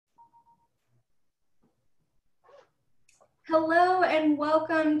Hello and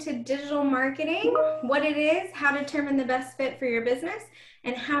welcome to digital marketing, what it is, how to determine the best fit for your business,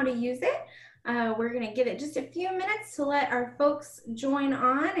 and how to use it. We're going to give it just a few minutes to let our folks join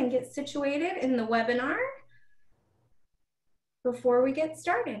on and get situated in the webinar before we get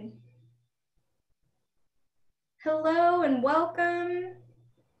started. Hello and welcome.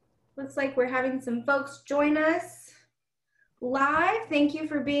 Looks like we're having some folks join us live. Thank you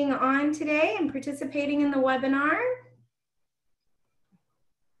for being on today and participating in the webinar.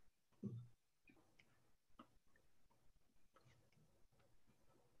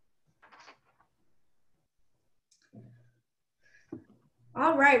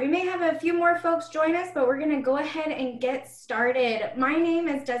 All right, we may have a few more folks join us, but we're going to go ahead and get started. My name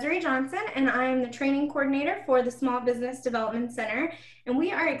is Desiree Johnson, and I am the training coordinator for the Small Business Development Center. And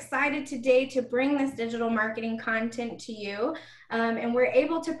we are excited today to bring this digital marketing content to you. And we're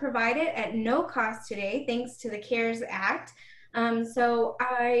able to provide it at no cost today, thanks to the CARES Act. So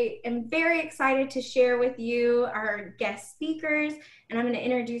I am very excited to share with you our guest speakers, and I'm going to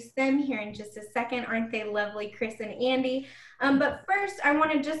introduce them here in just a second. Aren't they lovely, Chris and Andy? But first, I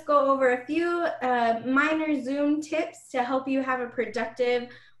want to just go over a few minor Zoom tips to help you have a productive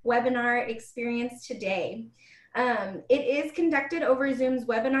webinar experience today. It is conducted over Zoom's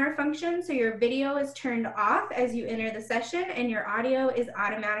webinar function, so your video is turned off as you enter the session and your audio is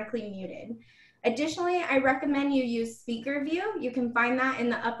automatically muted. Additionally, I recommend you use speaker view. You can find that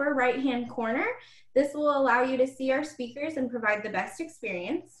in the upper right-hand corner. This will allow you to see our speakers and provide the best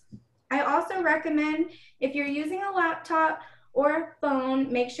experience. I also recommend if you're using a laptop or a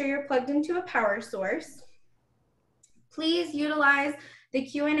phone, make sure you're plugged into a power source. Please utilize the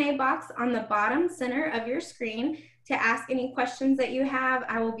Q&A box on the bottom center of your screen to ask any questions that you have.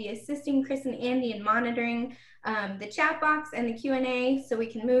 I will be assisting Chris and Andy in monitoring the chat box and the Q&A so we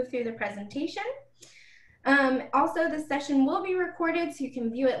can move through the presentation. Also, the session will be recorded so you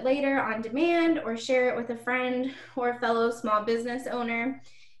can view it later on demand or share it with a friend or a fellow small business owner.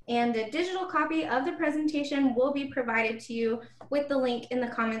 And a digital copy of the presentation will be provided to you with the link in the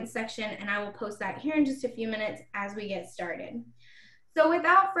comments section, and I will post that here in just a few minutes as we get started. So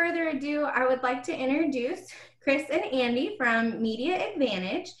without further ado, I would like to introduce Chris and Andy from Media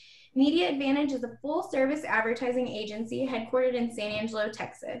Advantage. Media Advantage is a full-service advertising agency headquartered in San Angelo,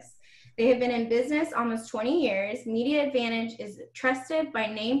 Texas. They have been in business almost 20 years. Media Advantage is trusted by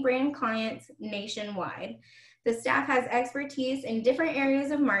name brand clients nationwide. The staff has expertise in different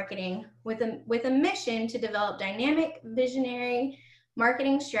areas of marketing with a mission to develop dynamic, visionary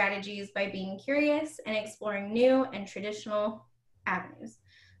marketing strategies by being curious and exploring new and traditional avenues.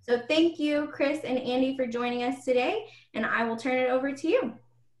 So thank you, Chris and Andy, for joining us today, and I will turn it over to you.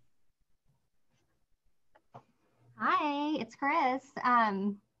 Hi, it's Chris.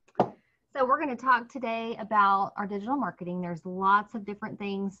 So we're going to talk today about our digital marketing. There's lots of different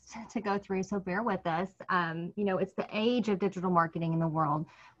things to go through, so bear with us. You know, it's the age of digital marketing in the world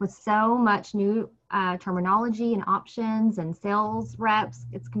with so much new terminology and options and sales reps.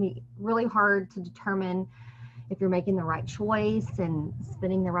 It's going to be really hard to determine if you're making the right choice and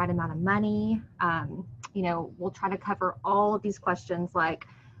spending the right amount of money. You know, we'll try to cover all of these questions like,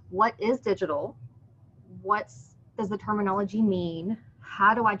 what is digital? What does the terminology mean?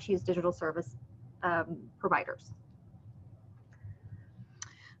 How do I choose digital service providers?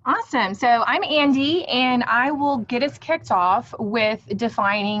 Awesome. So I'm Andy, and I will get us kicked off with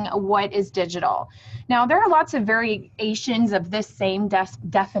defining what is digital. Now, there are lots of variations of this same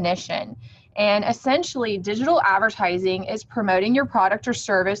definition. And essentially, digital advertising is promoting your product or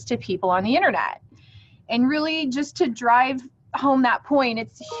service to people on the internet. And really, just to drive home that point,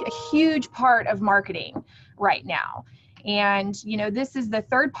 it's a huge part of marketing right now. And, you know, this is the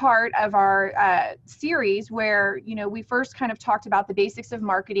third part of our series where, you know, we first kind of talked about the basics of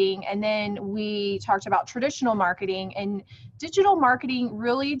marketing, and then we talked about traditional marketing, and digital marketing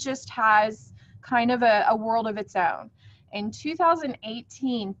really just has kind of a world of its own. In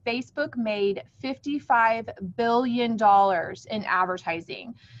 2018, Facebook made $55 billion in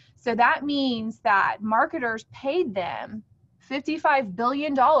advertising. So that means that marketers paid them $55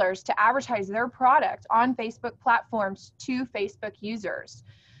 billion to advertise their product on Facebook platforms to Facebook users.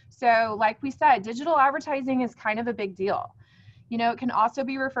 So like we said, digital advertising is kind of a big deal. You know, it can also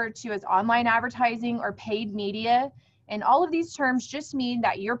be referred to as online advertising or paid media. And all of these terms just mean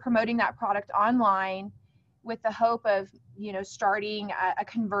that you're promoting that product online with the hope of, you know, starting a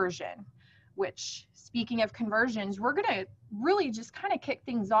conversion, which, speaking of conversions, we're going to really just kind of kick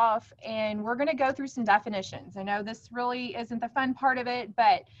things off, and we're going to go through some definitions. I know this really isn't the fun part of it,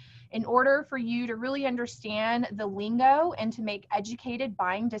 but In order for you to really understand the lingo and to make educated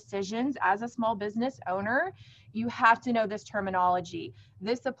buying decisions as a small business owner, you have to know this terminology.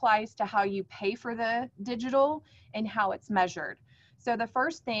 This applies to how you pay for the digital and how it's measured. So the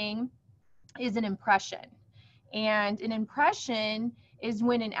first thing is an impression. And an impression is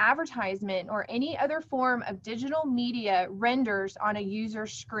when an advertisement or any other form of digital media renders on a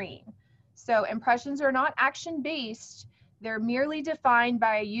user's screen. So impressions are not action-based. They're merely defined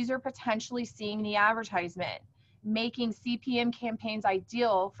by a user potentially seeing the advertisement, making CPM campaigns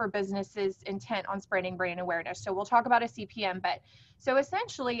ideal for businesses intent on spreading brand awareness. So we'll talk about a CPM, but so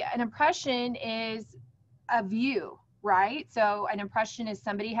essentially an impression is a view, right? So an impression is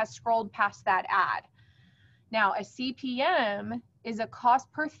somebody has scrolled past that ad. Now, a CPM is a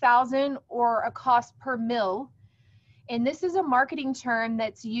cost per thousand or a cost per mil. And this is a marketing term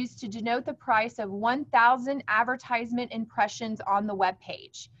that's used to denote the price of 1,000 advertisement impressions on the web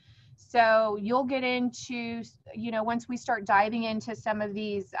page. So you'll get into, once we start diving into some of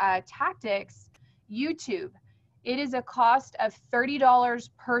these tactics, YouTube, it is a cost of $30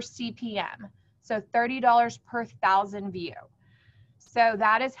 per CPM. So $30 per thousand view. So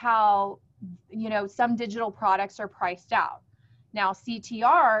that is how, some digital products are priced out. Now,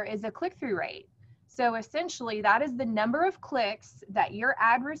 CTR is a click-through rate. So essentially, that is the number of clicks that your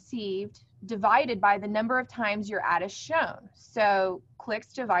ad received divided by the number of times your ad is shown. So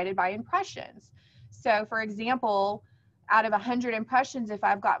clicks divided by impressions. So for example, out of 100 impressions, if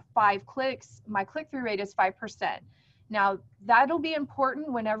I've got 5 clicks, my click-through rate is 5%. Now, that'll be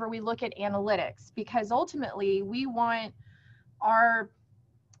important whenever we look at analytics, because ultimately we want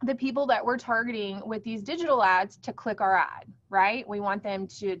the people that we're targeting with these digital ads to click our ad, right? We want them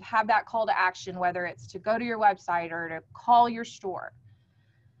to have that call to action, whether it's to go to your website or to call your store.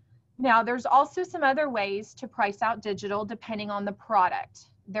 Now, there's also some other ways to price out digital depending on the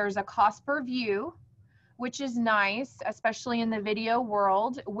product. There's a cost per view, which is nice, especially in the video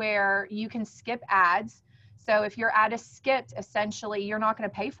world where you can skip ads. So if your ad is skipped, essentially, you're not going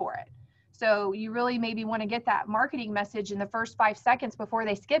to pay for it. So you really maybe want to get that marketing message in the first 5 seconds before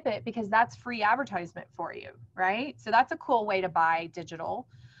they skip it, because that's free advertisement for you, right? So that's a cool way to buy digital.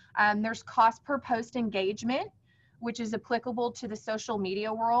 There's cost per post engagement, which is applicable to the social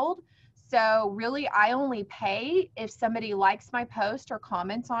media world. So really, I only pay if somebody likes my post or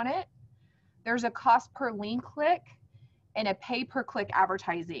comments on it. There's a cost per link click and a pay per click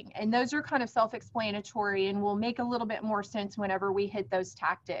advertising. And those are kind of self-explanatory and will make a little bit more sense whenever we hit those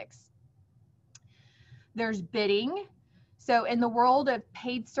tactics. There's bidding. So in the world of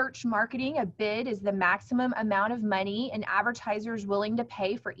paid search marketing, a bid is the maximum amount of money an advertiser is willing to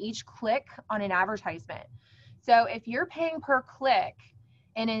pay for each click on an advertisement. So if you're paying per click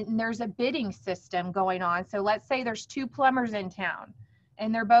and there's a bidding system going on, so let's say there's 2 plumbers in town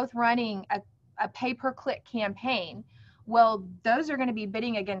and they're both running a pay per click campaign, well, those are going to be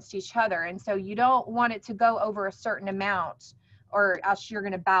bidding against each other. And so you don't want it to go over a certain amount, or else you're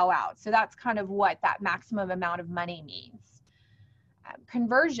going to bow out. So that's kind of what that maximum amount of money means.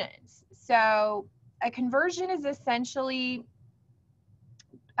 Conversions. So a conversion is essentially,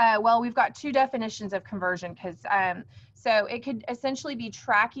 well, we've got 2 definitions of conversion, because so it could essentially be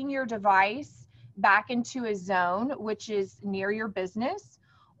tracking your device back into a zone which is near your business,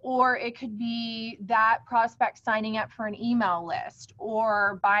 or it could be that prospect signing up for an email list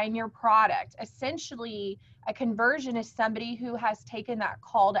or buying your product. Essentially, a conversion is somebody who has taken that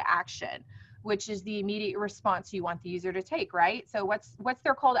call to action, which is the immediate response you want the user to take, right? So what's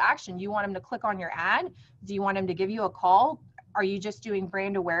their call to action? You want them to click on your ad? Do you want them to give you a call? Are you just doing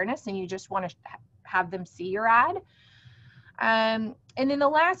brand awareness and you just want to have them see your ad? And then the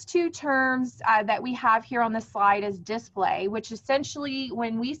last 2 terms that we have here on the slide is display, which essentially,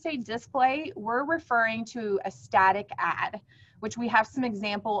 when we say display, we're referring to a static ad, which we have some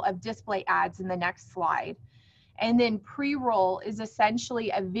example of display ads in the next slide. And then pre-roll is essentially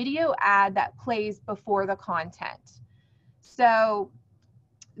a video ad that plays before the content. So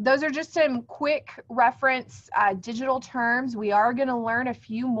those are just some quick reference digital terms. We are going to learn a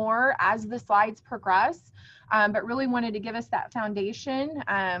few more as the slides progress, but really wanted to give us that foundation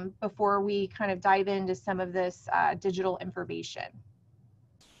before we kind of dive into some of this digital information.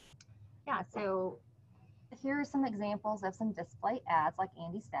 Yeah, so here are some examples of some display ads, like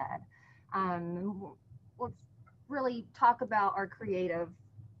Andy said. Let's really talk about our creative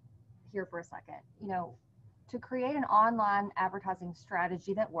here for a second. To create an online advertising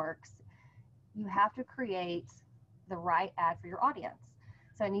strategy that works, you have to create the right ad for your audience.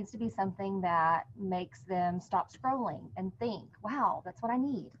 So it needs to be something that makes them stop scrolling and think, wow, that's what I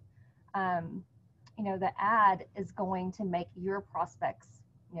need. The ad is going to make your prospects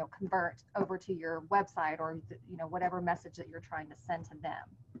convert over to your website or, whatever message that you're trying to send to them.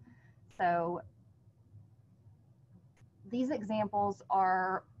 So these examples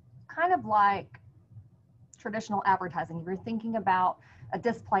are kind of like traditional advertising. If you're thinking about a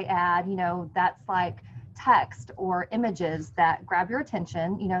display ad, that's like text or images that grab your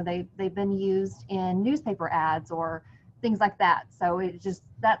attention. They've been used in newspaper ads or things like that. So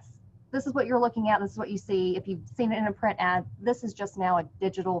this is what you're looking at. This is what you see. If you've seen it in a print ad, this is just now a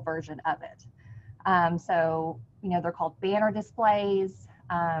digital version of it. So, they're called banner displays.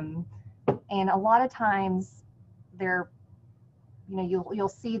 And a lot of times they're, you'll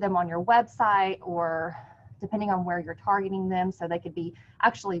see them on your website or depending on where you're targeting them. So they could be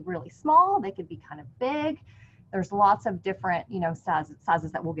actually really small. They could be kind of big. There's lots of different,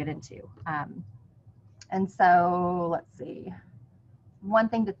 sizes that we'll get into. And so let's see. One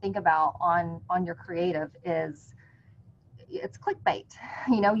thing to think about on your creative is it's clickbait.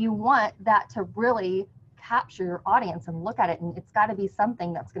 You want that to really capture your audience and look at it, and it's got to be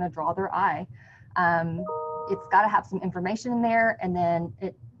something that's going to draw their eye. It's got to have some information in there, and then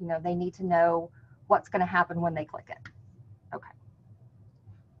they need to know what's going to happen when they click it. Okay.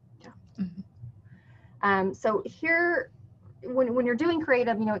 Yeah. Mm-hmm. So here, when you're doing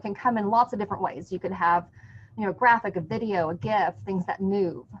creative, it can come in lots of different ways. You could have a graphic, a video, a GIF, things that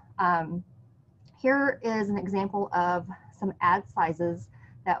move. Here is an example of some ad sizes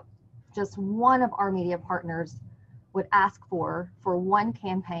that just one of our media partners would ask for one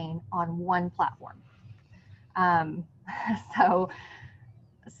campaign on one platform. So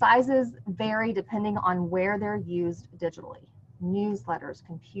sizes vary depending on where they're used digitally. Newsletters,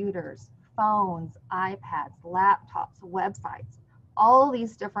 computers, phones, iPads, laptops, websites, all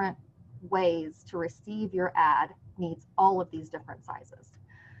these different ways to receive your ad needs all of these different sizes.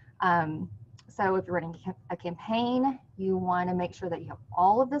 So if you're running a campaign, you want to make sure that you have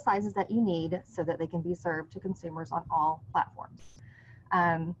all of the sizes that you need so that they can be served to consumers on all platforms.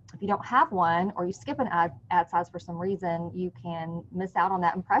 If you don't have one or you skip an ad size for some reason, you can miss out on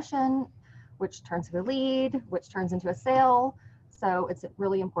that impression, which turns into a lead, which turns into a sale. So it's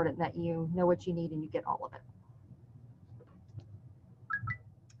really important that you know what you need and you get all of it.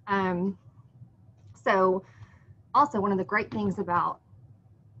 So also one of the great things about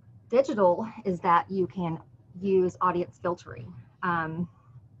digital is that you can use audience filtering.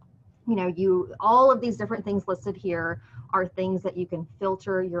 All of these different things listed here are things that you can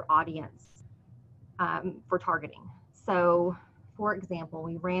filter your audience for targeting. So for example,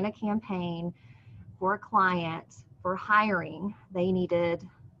 we ran a campaign for a client for hiring. They needed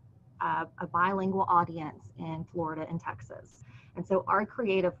a bilingual audience in Florida and Texas. And so our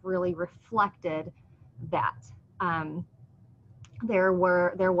creative really reflected that. There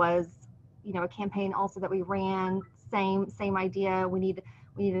was, a campaign also that we ran, same idea. We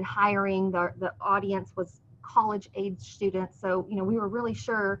needed hiring. The audience was college-age students. So, we were really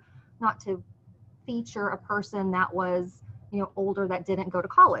sure not to feature a person that was, older that didn't go to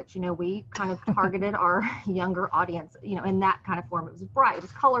college. We kind of targeted our younger audience, in that kind of form. It was bright, it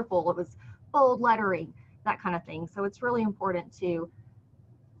was colorful, it was bold lettering, that kind of thing. So it's really important to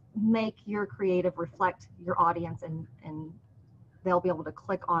make your creative reflect your audience, and they'll be able to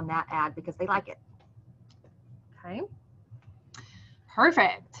click on that ad because they like it. Okay.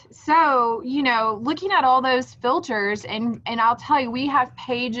 Perfect. So, looking at all those filters, and I'll tell you, we have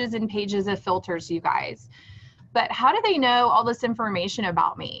pages and pages of filters, you guys. But how do they know all this information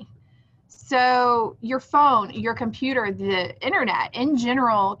about me? So your phone, your computer, the internet in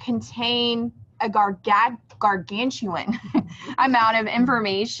general contain a gargantuan amount of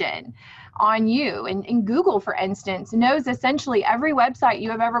information on you. And Google, for instance, knows essentially every website you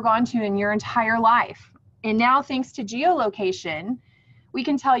have ever gone to in your entire life. And now, thanks to geolocation, we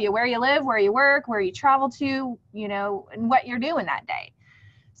can tell you where you live, where you work, where you travel to, and what you're doing that day.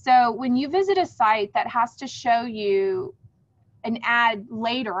 So when you visit a site that has to show you an ad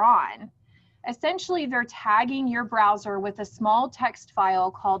later on, essentially they're tagging your browser with a small text file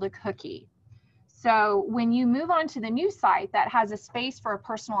called a cookie. So when you move on to the new site that has a space for a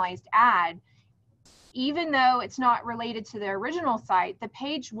personalized ad, even though it's not related to the original site, the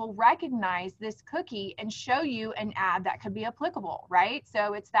page will recognize this cookie and show you an ad that could be applicable, right?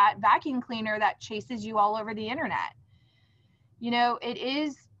 So it's that vacuum cleaner that chases you all over the internet. It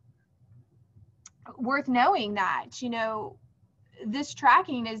is worth knowing that, this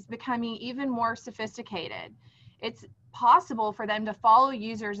tracking is becoming even more sophisticated. It's possible for them to follow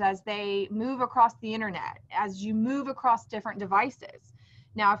users as they move across the internet, as you move across different devices.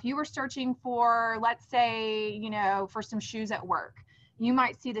 Now, if you were searching for, let's say, for some shoes at work, you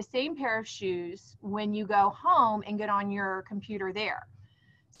might see the same pair of shoes when you go home and get on your computer there.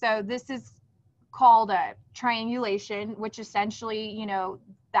 So this is called a triangulation, which essentially, you know,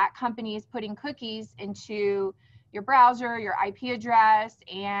 that company is putting cookies into your browser, your IP address,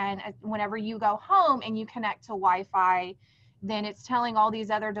 and whenever you go home and you connect to Wi-Fi, then it's telling all these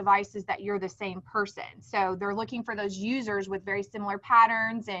other devices that you're the same person. So they're looking for those users with very similar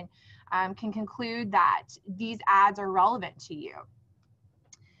patterns and can conclude that these ads are relevant to you.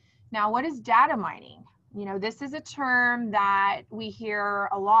 Now, what is data mining? You know, this is a term that we hear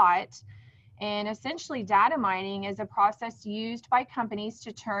a lot. And essentially, data mining is a process used by companies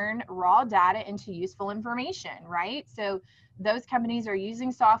to turn raw data into useful information, right? So those companies are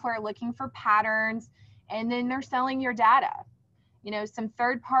using software, looking for patterns, and then they're selling your data. You know, some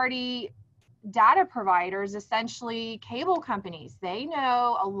third-party data providers, essentially cable companies, they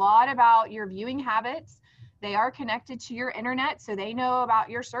know a lot about your viewing habits. They are connected to your internet, so they know about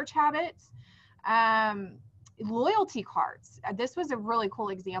your search habits. Loyalty cards. This was a really cool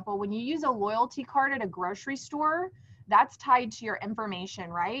example. When you use a loyalty card at a grocery store, that's tied to your information,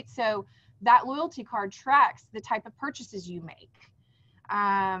 right? So that loyalty card tracks the type of purchases you make.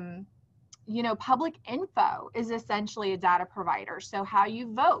 You know, public info is essentially a data provider. So how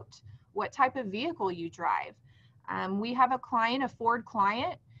you vote, what type of vehicle you drive. We have a client, a Ford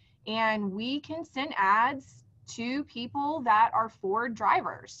client, and we can send ads to people that are Ford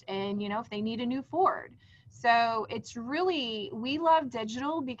drivers. And, you know, if they need a new Ford. So it's really, we love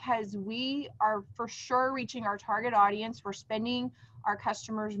digital because we are for sure reaching our target audience. We're spending our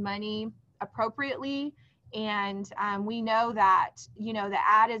customers' money appropriately. And we know that, you know, the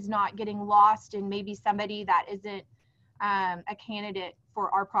ad is not getting lost in maybe somebody that isn't a candidate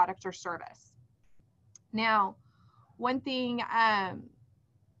for our product or service. Now, one thing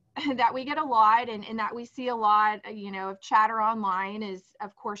that we get a lot and that we see a lot, you know, of chatter online is,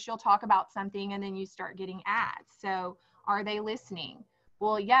 of course, you'll talk about something and then you start getting ads. So are they listening?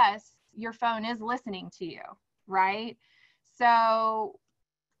 Well, yes, your phone is listening to you, right? So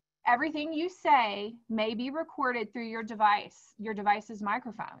everything you say may be recorded through your device's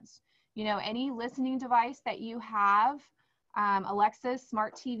microphones. You know, any listening device that you have, Alexas,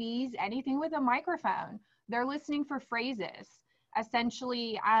 smart TVs, anything with a microphone, they're listening for phrases.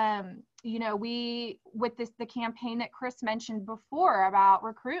 Essentially, you know, with the campaign that Chris mentioned before about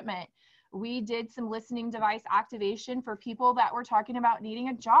recruitment, we did some listening device activation for people that were talking about needing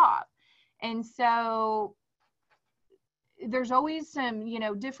a job. And so there's always some, you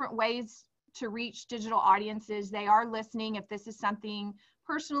know, different ways to reach digital audiences. They are listening. If this is something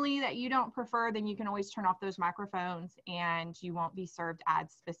personally that you don't prefer, then you can always turn off those microphones and you won't be served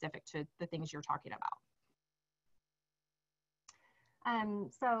ads specific to the things you're talking about.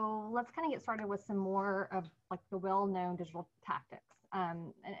 So let's kind of get started with some more of like the well-known digital tactics.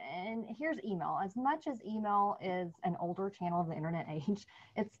 And here's email. As much as email is an older channel of the internet age,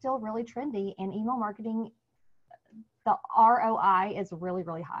 it's still really trendy, and email marketing, the ROI is really,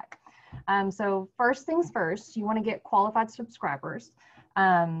 really high. So first things first, you want to get qualified subscribers.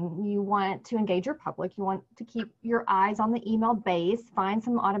 You want to engage your public. You want to keep your eyes on the email base, find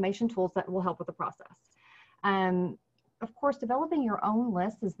some automation tools that will help with the process. Of course, developing your own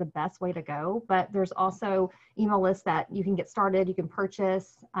list is the best way to go, but there's also email lists that you can get started, you can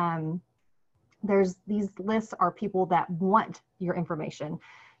purchase. These lists are people that want your information.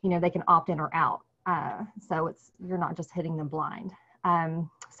 You know, they can opt in or out. So you're not just hitting them blind.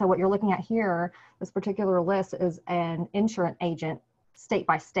 So what you're looking at here, this particular list is an insurance agent state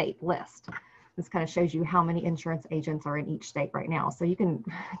by state list. This kind of shows you how many insurance agents are in each state right now. So you can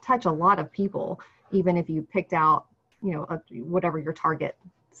touch a lot of people, even if you picked out, you know, whatever your target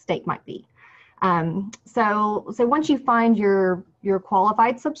state might be. So once you find your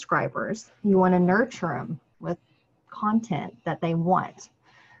qualified subscribers, you want to nurture them with content that they want,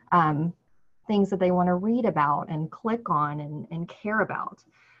 things that they want to read about and click on and care about.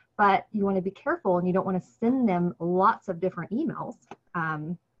 But you want to be careful, and you don't want to send them lots of different emails.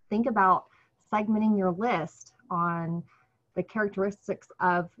 Think about segmenting your list on the characteristics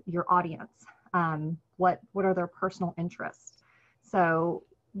of your audience. What are their personal interests? So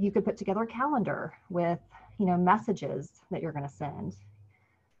you could put together a calendar with, you know, messages that you're going to send.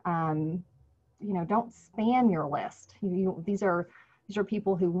 You know, don't spam your list. These are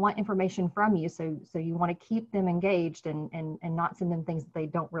people who want information from you, so you want to keep them engaged and not send them things that they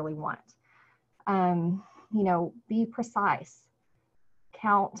don't really want. You know, be precise.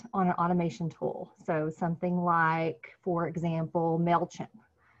 Count on an automation tool. So something like, for example, MailChimp.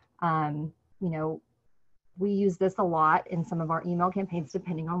 You know, we use this a lot in some of our email campaigns,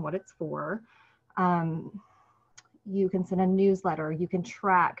 depending on what it's for. You can send a newsletter. You can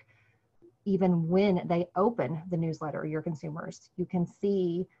track even when they open the newsletter, your consumers. You can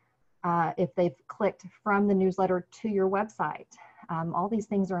see if they've clicked from the newsletter to your website. All these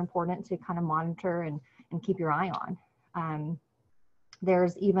things are important to kind of monitor and keep your eye on.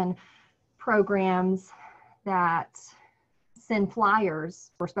 There's even programs that send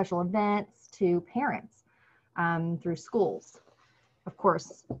flyers for special events to parents through schools. Of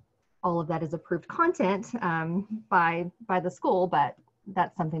course, all of that is approved content by the school, but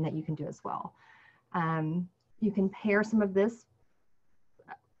that's something that you can do as well. You can pair some of this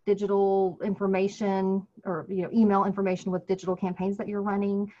digital information or email information with digital campaigns that you're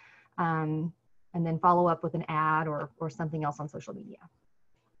running, and then follow up with an ad or something else on social media.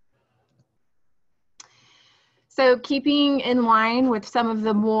 So keeping in line with some of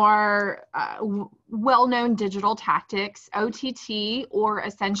the more well-known digital tactics, OTT, or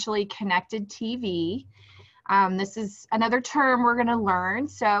essentially connected TV. This is another term we're going to learn.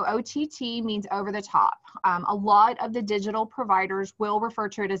 So OTT means over the top. A lot of the digital providers will refer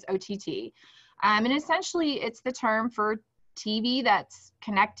to it as OTT. And essentially it's the term for TV that's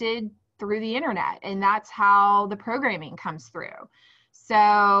connected through the internet, and that's how the programming comes through.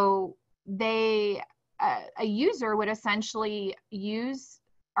 So a user would essentially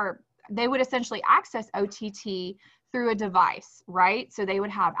access OTT through a device, right? So they would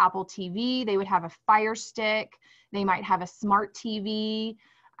have Apple TV, they would have a Fire Stick, they might have a smart TV,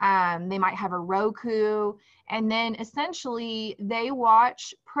 they might have a Roku, and then essentially they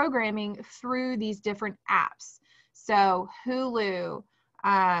watch programming through these different apps. So Hulu,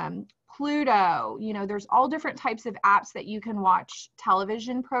 Pluto, there's all different types of apps that you can watch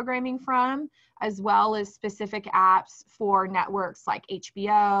television programming from, as well as specific apps for networks like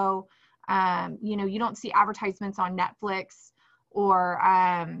HBO. You don't see advertisements on Netflix or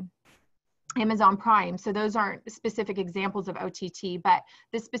Amazon Prime. So those aren't specific examples of OTT, but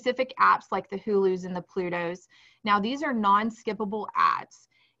the specific apps like the Hulus and the Plutos. Now, these are non-skippable ads.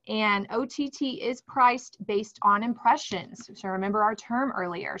 And OTT is priced based on impressions. So remember our term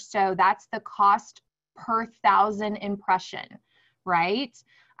earlier. So that's the cost per 1,000 impression, right?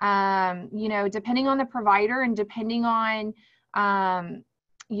 Depending on the provider and depending on,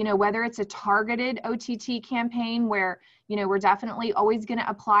 whether it's a targeted OTT campaign where, we're definitely always going to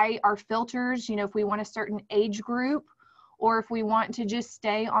apply our filters, if we want a certain age group, or if we want to just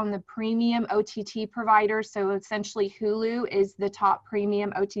stay on the premium OTT provider. So essentially Hulu is the top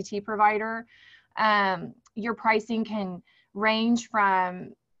premium OTT provider. Your pricing can range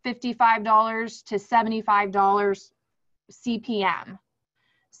from $55 to $75 CPM.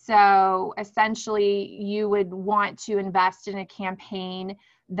 So essentially you would want to invest in a campaign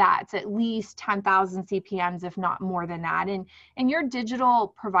that's at least 10,000 CPMs, if not more than that. And your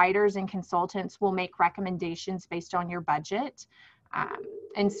digital providers and consultants will make recommendations based on your budget.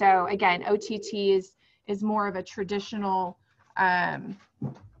 And so again, OTT is more of a traditional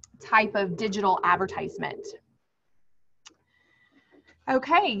type of digital advertisement.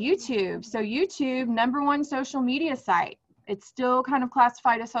 Okay, YouTube. So YouTube, #1 social media site. It's still kind of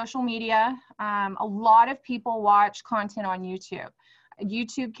classified as social media. A lot of people watch content on YouTube.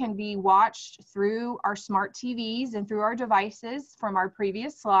 YouTube can be watched through our smart TVs and through our devices from our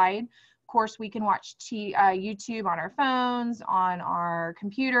previous slide. Of course, we can watch YouTube on our phones, on our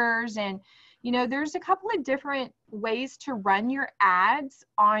computers, and there's a couple of different ways to run your ads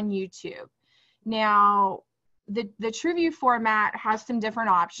on YouTube. Now, the TrueView format has some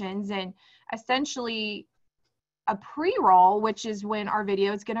different options, and essentially a pre-roll, which is when our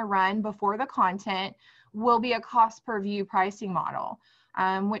video is going to run before the content, will be a cost per view pricing model,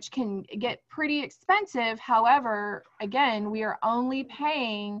 which can get pretty expensive. However, again, we are only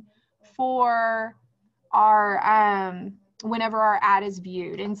paying for our whenever our ad is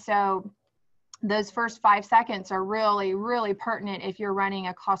viewed. And so those first 5 seconds are really, really pertinent if you're running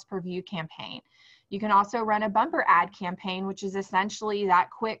a cost per view campaign. You can also run a bumper ad campaign, which is essentially that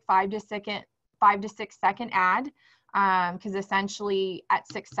quick 5 to 6 second ad, because essentially at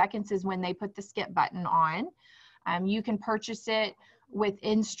 6 seconds is when they put the skip button on. You can purchase it with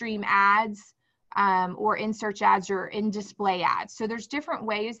in-stream ads or in-search ads or in-display ads. So there's different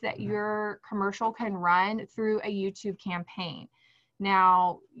ways that your commercial can run through a YouTube campaign.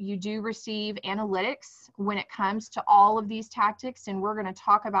 Now, you do receive analytics when it comes to all of these tactics, and we're going to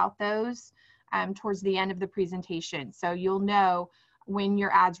talk about those towards the end of the presentation. So you'll know when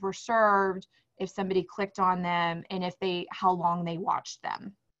your ads were served, if somebody clicked on them, and how long they watched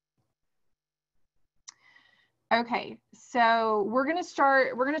them. Okay, so we're going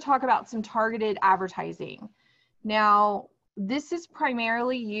to talk about some targeted advertising. Now, this is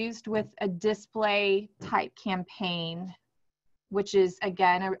primarily used with a display type campaign which is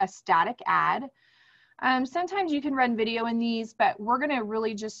again a static ad. Sometimes you can run video in these, but we're going to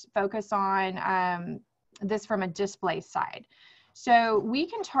really just focus on this from a display side. So we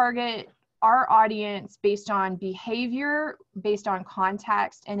can target our audience based on behavior, based on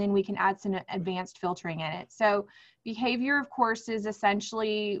context, and then we can add some advanced filtering in it. So behavior, of course, is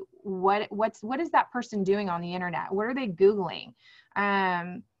essentially what is that person doing on the internet? What are they Googling?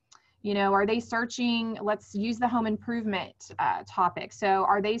 You know, are they searching? Let's use the home improvement topic. So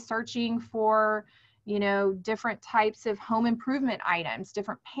are they searching for, you know, different types of home improvement items,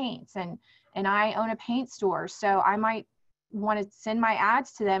 different paints, and I own a paint store, so I might want to send my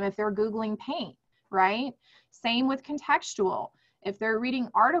ads to them if they're Googling paint, right? Same with contextual. If they're reading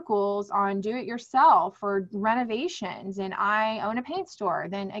articles on do-it-yourself or renovations and I own a paint store,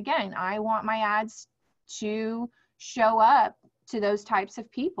 then again, I want my ads to show up to those types of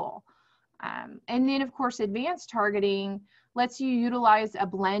people. And then of course, advanced targeting lets you utilize a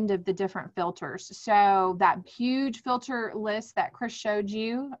blend of the different filters. So that huge filter list that Chris showed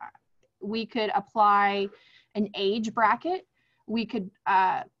you, we could apply an age bracket. We could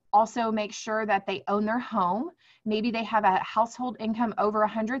also make sure that they own their home. Maybe they have a household income over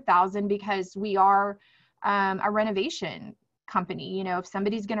 100,000 because we are a renovation company. You know, if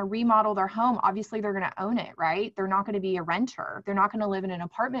somebody's going to remodel their home, obviously they're going to own it, right? They're not going to be a renter. They're not going to live in an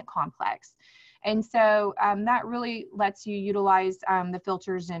apartment complex. And so that really lets you utilize the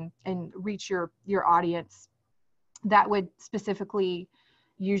filters and reach your audience that would specifically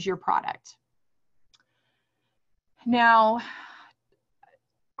use your product. Now,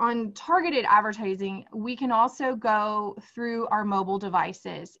 on targeted advertising, we can also go through our mobile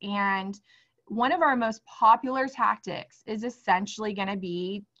devices. And one of our most popular tactics is essentially going to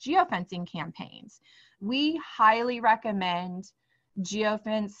be geofencing campaigns. We highly recommend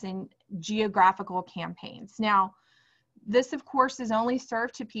geofence and geographical campaigns. Now, this of course is only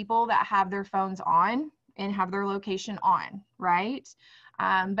served to people that have their phones on and have their location on, right?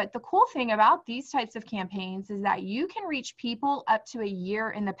 But the cool thing about these types of campaigns is that you can reach people up to a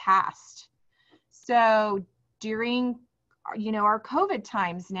year in the past. So during, you know, our COVID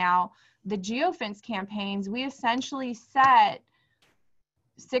times now, the geofence campaigns, we essentially set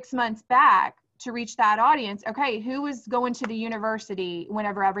 6 months back to reach that audience. Okay, who was going to the university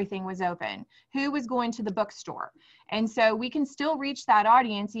whenever everything was open? Who was going to the bookstore? And so we can still reach that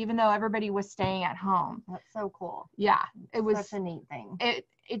audience even though everybody was staying at home. That's so cool. Yeah, it was such a neat thing.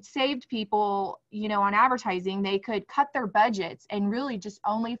 It saved people, you know, on advertising. They could cut their budgets and really just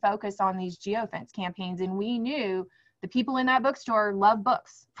only focus on these geofence campaigns. And we knew the people in that bookstore love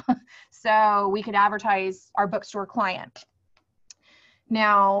books. So we could advertise our bookstore client.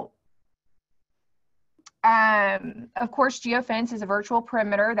 Now, of course, geofence is a virtual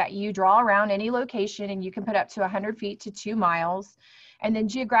perimeter that you draw around any location, and you can put up to 100 feet to 2 miles. And then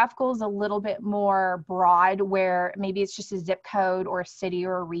geographical is a little bit more broad, where maybe it's just a zip code or a city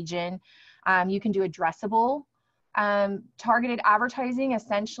or a region. You can do addressable targeted advertising,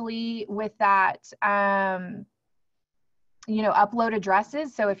 essentially with that, you know, upload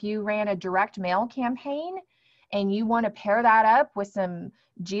addresses. So if you ran a direct mail campaign and you want to pair that up with some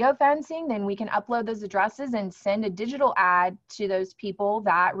geofencing, then we can upload those addresses and send a digital ad to those people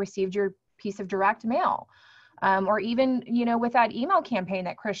that received your piece of direct mail. Or even, you know, with that email campaign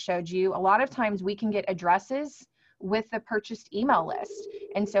that Chris showed you, a lot of times we can get addresses with the purchased email list.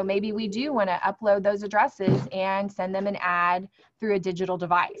 And so maybe we do want to upload those addresses and send them an ad through a digital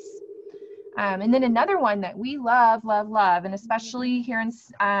device. And then another one that we love, and especially here in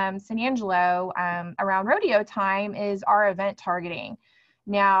San Angelo around rodeo time, is our event targeting.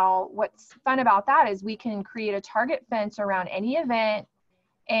 Now, what's fun about that is we can create a target fence around any event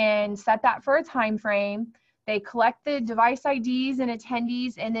and set that for a time frame. They collect the device IDs and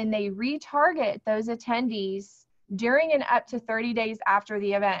attendees, and then they retarget those attendees during and up to 30 days after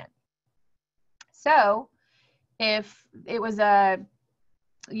the event. So if it was a,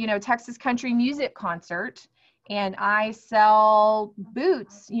 you know, Texas country music concert and I sell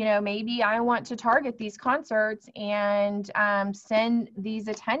boots, you know, maybe I want to target these concerts and send these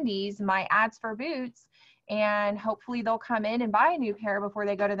attendees my ads for boots, and hopefully they'll come in and buy a new pair before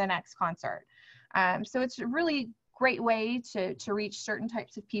they go to the next concert. So it's a really great way to reach certain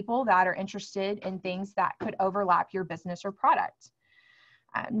types of people that are interested in things that could overlap your business or product.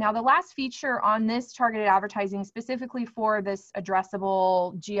 Now, the last feature on this targeted advertising, specifically for this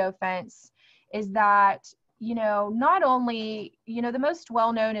addressable geofence, is that, you know, not only, you know, the most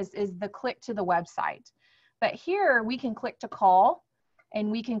well-known is the click to the website, but here we can click to call and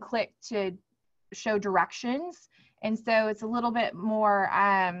we can click to show directions. And so it's a little bit more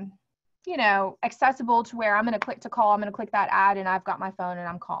you know, accessible to where I'm going to click to call, I'm going to click that ad, and I've got my phone and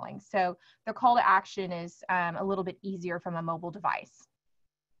I'm calling. So the call to action is a little bit easier from a mobile device.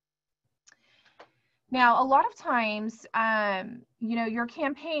 Now, a lot of times, you know, your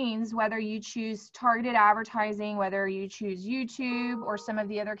campaigns, whether you choose targeted advertising, whether you choose YouTube or some of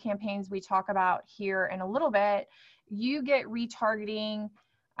the other campaigns we talk about here in a little bit, you get retargeting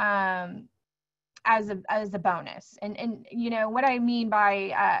as a bonus. And you know, what I mean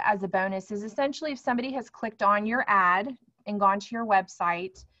by as a bonus is essentially if somebody has clicked on your ad and gone to your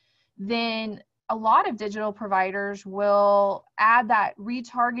website, then a lot of digital providers will add that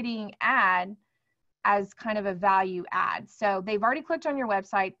retargeting ad as kind of a value add. So they've already clicked on your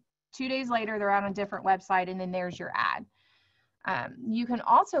website. 2 days later, they're out on a different website, and then there's your ad. You can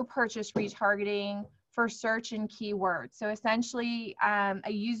also purchase retargeting for search and keywords. So essentially,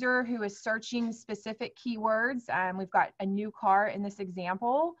 a user who is searching specific keywords, we've got a new car in this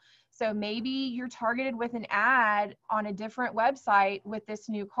example. So maybe you're targeted with an ad on a different website with this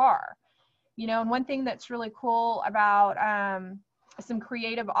new car. You know, and one thing that's really cool about some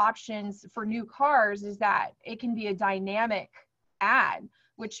creative options for new cars is that it can be a dynamic ad,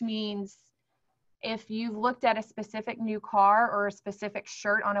 which means if you've looked at a specific new car or a specific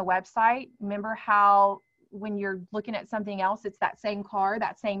shirt on a website, remember how when you're looking at something else, it's that same car,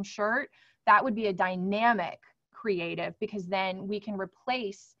 that same shirt, that would be a dynamic creative, because then we can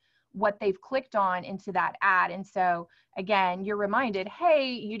replace what they've clicked on into that ad. And so again, you're reminded,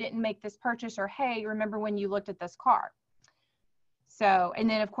 hey, you didn't make this purchase, or hey, remember when you looked at this car. So, and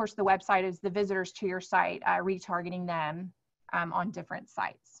then of course the website is the visitors to your site, retargeting them on different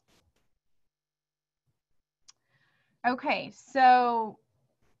sites. Okay, so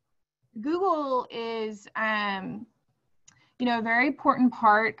Google is, you know, a very important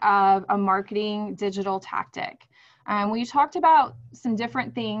part of a marketing digital tactic. We talked about some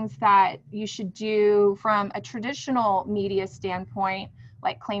different things that you should do from a traditional media standpoint,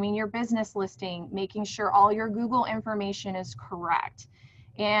 like claiming your business listing, making sure all your Google information is correct.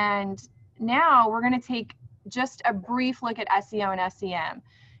 And now we're going to take just a brief look at SEO and SEM.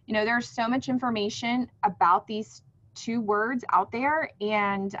 You know, there's so much information about these two words out there,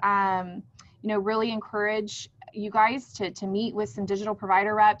 and you know, really encourage you guys to meet with some digital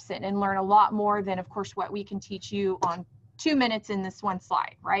provider reps and learn a lot more than, of course, what we can teach you on 2 minutes in this one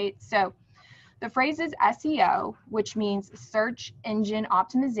slide, right? So the phrase is SEO, which means search engine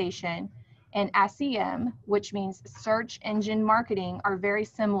optimization, and SEM, which means search engine marketing, are very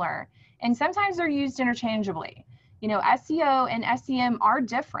similar, and sometimes they're used interchangeably. You know, SEO and SEM are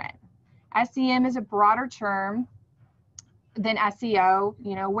different. SEM is a broader term than SEO,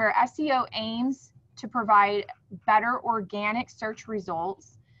 you know, where SEO aims to provide better organic search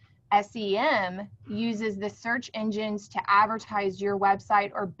results. SEM uses the search engines to advertise your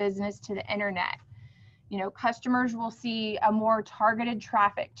website or business to the internet. You know, customers will see a more targeted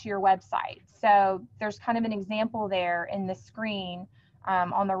traffic to your website. So there's kind of an example there in the screen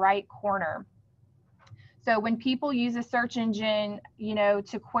on the right corner. So when people use a search engine, you know,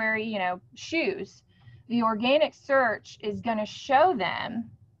 to query, you know, shoes, the organic search is going to show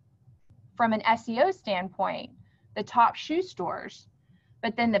them, from an SEO standpoint, the top shoe stores.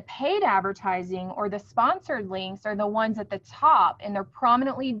 But then the paid advertising or the sponsored links are the ones at the top, and they're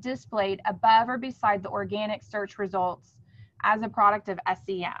prominently displayed above or beside the organic search results as a product of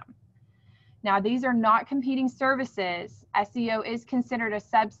SEM. Now, these are not competing services. SEO is considered a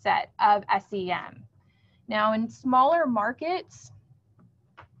subset of SEM. Now, in smaller markets,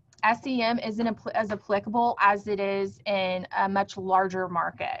 SEM isn't as applicable as it is in a much larger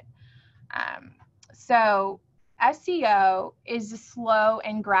market. So SEO is a slow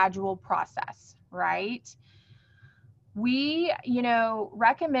and gradual process, right? We, you know,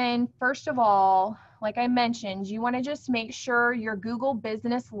 recommend, first of all, like I mentioned, you want to just make sure your Google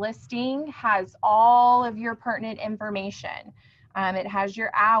business listing has all of your pertinent information. It has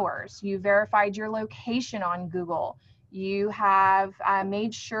your hours. You verified your location on Google. You have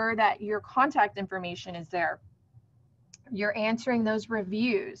made sure that your contact information is there. You're answering those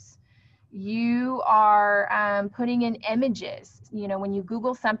reviews. You are putting in images. You know, when you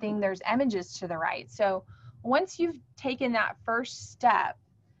Google something, there's images to the right. So once you've taken that first step,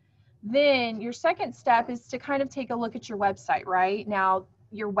 then your second step is to kind of take a look at your website, right? Now,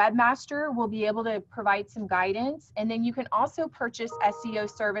 your webmaster will be able to provide some guidance, and then you can also purchase SEO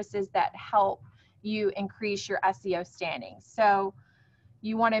services that help you increase your SEO standing. So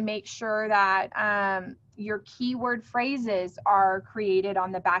you want to make sure that your keyword phrases are created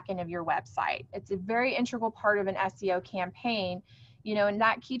on the back end of your website. It's a very integral part of an SEO campaign, you know, and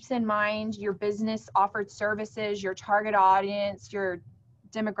that keeps in mind your business offered services, your target audience, your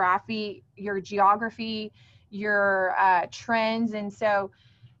demography, your geography, your trends. And so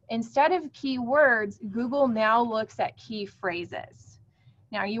instead of keywords, Google now looks at key phrases.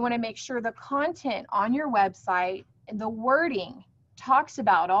 Now you want to make sure the content on your website and the wording talks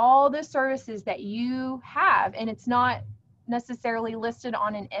about all the services that you have, and it's not necessarily listed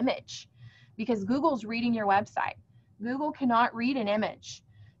on an image, because Google's reading your website. Google cannot read an image.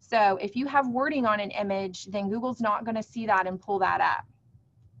 So if you have wording on an image, then Google's not going to see that and pull that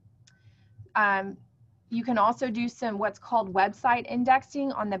up. You can also do some what's called website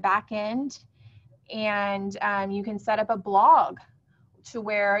indexing on the back end, and you can set up a blog to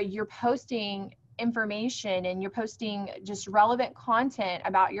where you're posting information and you're posting just relevant content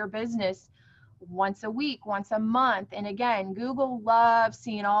about your business once a week, once a month. And again, Google loves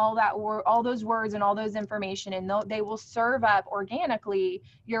seeing all those words and all those information, and they will serve up organically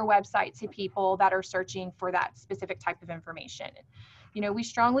your website to people that are searching for that specific type of information. You know, we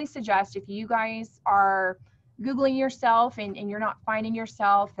strongly suggest, if you guys are Googling yourself and you're not finding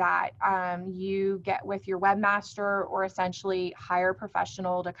yourself, that you get with your webmaster or essentially hire a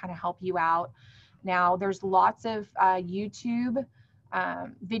professional to kind of help you out. Now, there's lots of YouTube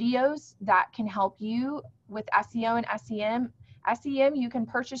videos that can help you with SEO and SEM. SEM, you can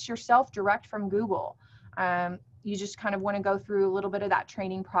purchase yourself direct from Google. You just kind of want to go through a little bit of that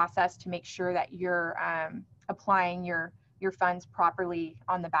training process to make sure that you're applying your funds properly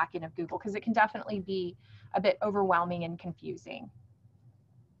on the back end of Google, because it can definitely be a bit overwhelming and confusing.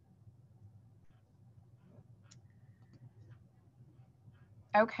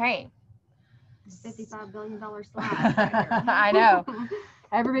 Okay. $55 billion slide right there. I know.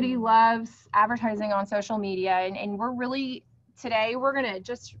 Everybody loves advertising on social media, and we're really, today we're going to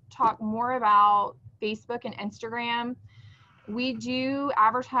just talk more about Facebook and Instagram. We do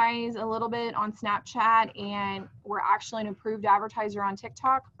advertise a little bit on Snapchat, and we're actually an approved advertiser on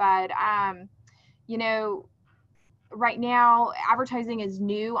TikTok, but you know, right now advertising is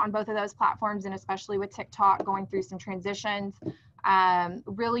new on both of those platforms, and especially with TikTok going through some transitions.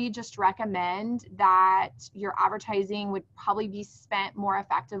 Really just recommend that your advertising would probably be spent more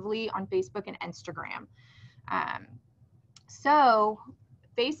effectively on Facebook and Instagram. So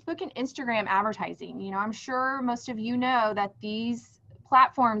Facebook and Instagram advertising, you know, I'm sure most of you know that these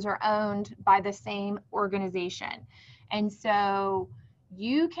platforms are owned by the same organization. And so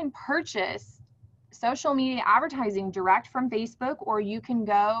you can purchase social media advertising direct from Facebook, or you can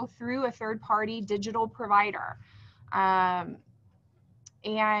go through a third-party digital provider.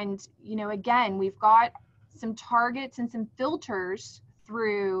 And, you know, again, we've got some targets and some filters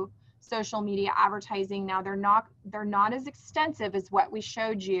through social media advertising. Now, they're not as extensive as what we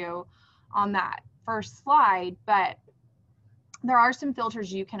showed you on that first slide, but there are some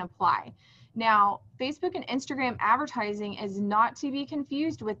filters you can apply. Now, Facebook and Instagram advertising is not to be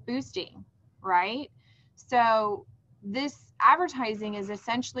confused with boosting, right? So this advertising is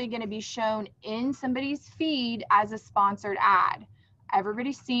essentially going to be shown in somebody's feed as a sponsored ad.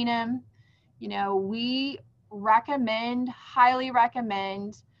 Everybody's seen them. You know, we highly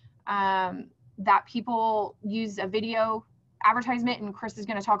recommend that people use a video advertisement, and Chris is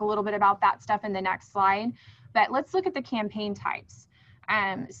going to talk a little bit about that stuff in the next slide. But let's look at the campaign types.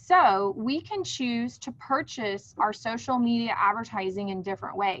 So we can choose to purchase our social media advertising in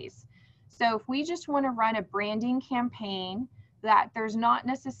different ways. So if we just want to run a branding campaign that there's not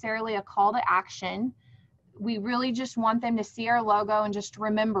necessarily a call to action, we really just want them to see our logo and just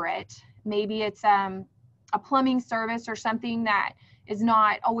remember it. Maybe it's a plumbing service or something that is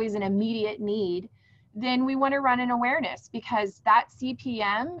not always an immediate need. Then we want to run an awareness, because that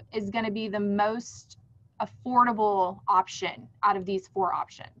CPM is going to be the most affordable option out of these four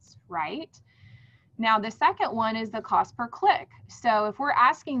options, right? Now, the second one is the cost per click. So if we're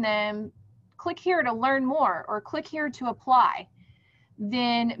asking them, click here to learn more or click here to apply,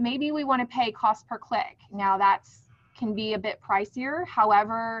 then maybe we want to pay cost per click. Now can be a bit pricier.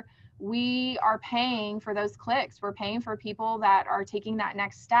 However, we are paying for those clicks. We're paying for people that are taking that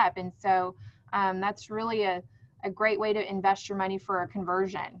next step. And so that's really a great way to invest your money for a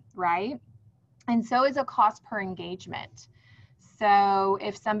conversion, right? And so is a cost per engagement. So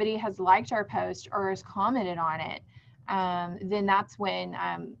if somebody has liked our post or has commented on it, then that's when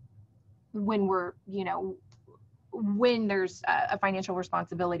we're, you know, when there's a financial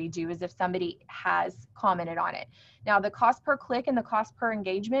responsibility due, is if somebody has commented on it. Now, the cost per click and the cost per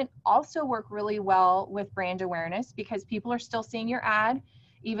engagement also work really well with brand awareness, because people are still seeing your ad,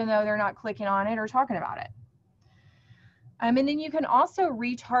 even though they're not clicking on it or talking about it. And then you can also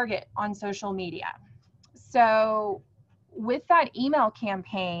retarget on social media. So with that email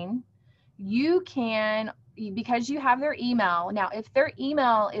campaign, you can because you have their email. Now, if their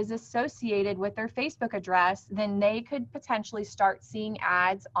email is associated with their Facebook address, then they could potentially start seeing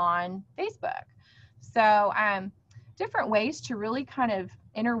ads on Facebook. So different ways to really kind of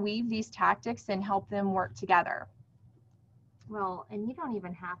interweave these tactics and help them work together. Well, and you don't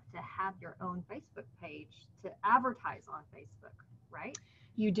even have to have your own Facebook page to advertise on Facebook, right?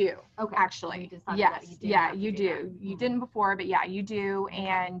 You do. Okay. Actually. Yes. You do. You didn't before, but yeah, you do.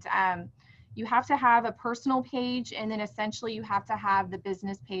 And you have to have a personal page, and then essentially you have to have the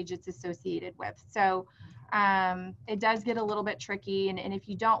business page it's associated with. So it does get a little bit tricky. And if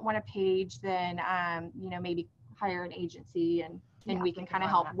you don't want a page, then, maybe hire an agency and we can kind of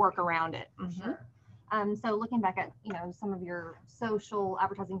help work around it. Mm-hmm. Sure. So looking back at, some of your social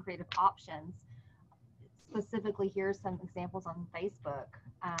advertising creative options, specifically here's some examples on Facebook.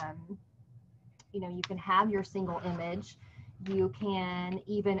 You can have your single image. You can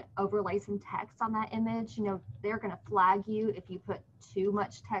even overlay some text on that image. They're going to flag you if you put too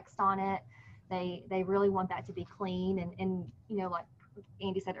much text on it. They really want that to be clean. And like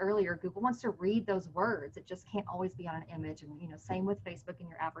Andy said earlier, Google wants to read those words. It just can't always be on an image. And same with Facebook and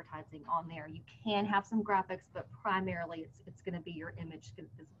your advertising on there. You can have some graphics, but primarily it's going to be your image. It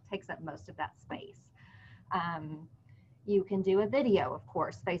takes up most of that space. You can do a video, of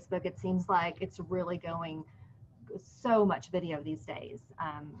course. Facebook, it seems like it's really going so much video these days.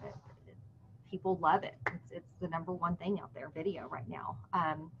 People love it. It's the number one thing out there, video right now.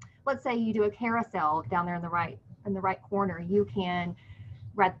 Let's say you do a carousel down there in the right corner. You can,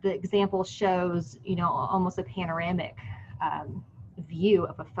 the example shows, almost a panoramic view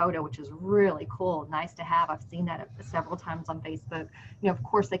of a photo, which is really cool, nice to have. I've seen that several times on Facebook. Of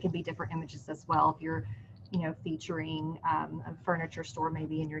course, they can be different images as well. If you're featuring a furniture store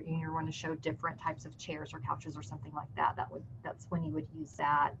maybe, and you want to show different types of chairs or couches or something like that, that's when you would use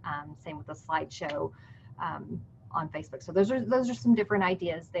that. Same with a slideshow on Facebook. So those are some different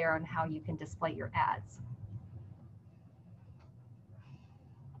ideas there on how you can display your ads.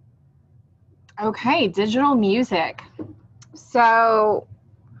 Okay, digital music. So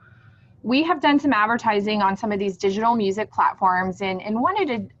we have done some advertising on some of these digital music platforms, and wanted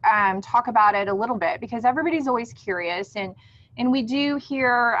to talk about it a little bit because everybody's always curious, and we do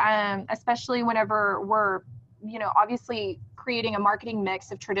hear, especially whenever we're, obviously creating a marketing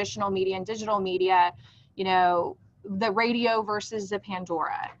mix of traditional media and digital media, the radio versus the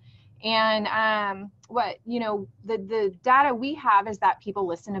Pandora. And the data we have is that people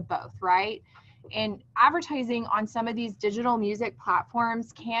listen to both, right? And advertising on some of these digital music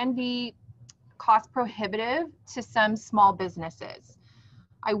platforms can be cost prohibitive to some small businesses.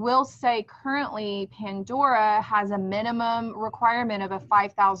 I will say currently Pandora has a minimum requirement of a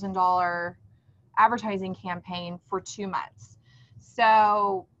 $5,000 advertising campaign for 2 months.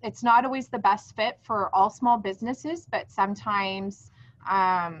 So it's not always the best fit for all small businesses, but sometimes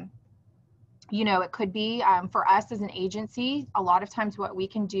it could be. For us as an agency, a lot of times what we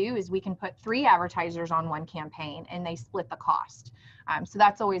can do is we can put 3 advertisers on one campaign and they split the cost. So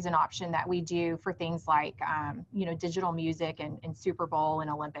that's always an option that we do for things like, digital music and Super Bowl and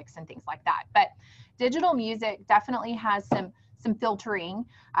Olympics and things like that. But digital music definitely has some filtering,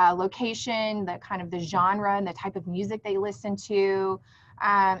 location, the kind of the genre and the type of music they listen to.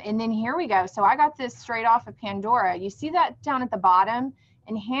 And then here we go. So I got this straight off of Pandora. You see that down at the bottom?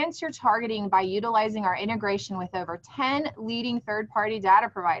 Enhance your targeting by utilizing our integration with over 10 leading third-party data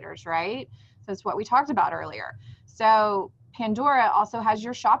providers, right? So it's what we talked about earlier. So Pandora also has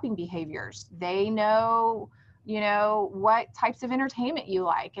your shopping behaviors. They know, what types of entertainment you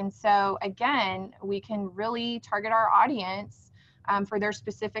like. And so again, we can really target our audience for their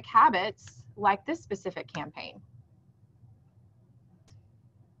specific habits, like this specific campaign.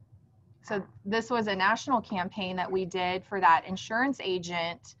 So this was a national campaign that we did for that insurance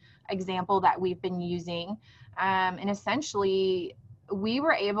agent example that we've been using. And essentially, we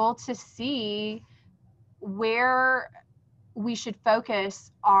were able to see where we should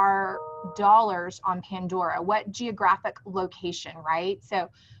focus our dollars on Pandora, what geographic location, right? So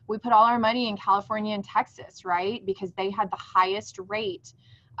we put all our money in California and Texas, right? Because they had the highest rate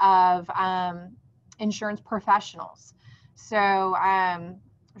of insurance professionals. So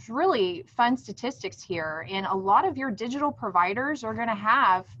there's really fun statistics here, and a lot of your digital providers are going to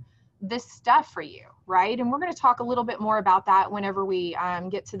have this stuff for you, right? And we're going to talk a little bit more about that whenever we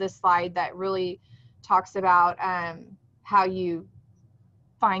get to this slide that really talks about how you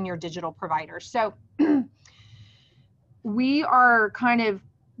find your digital providers. So we are kind of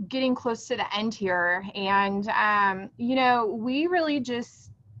getting close to the end here, and we really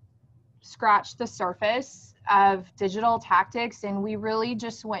just scratched the surface of digital tactics, and we really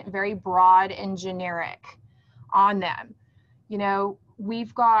just went very broad and generic on them. You know,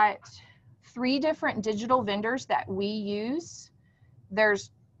 we've got 3 different digital vendors that we use.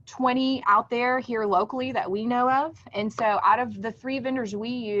 There's 20 out there here locally that we know of. And so out of the 3 vendors we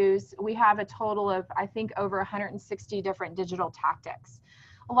use, we have a total of, I think, over 160 different digital tactics.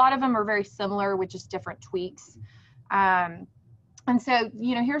 A lot of them are very similar with just different tweaks. And so,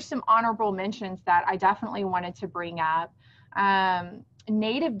 you know, here's some honorable mentions that I definitely wanted to bring up.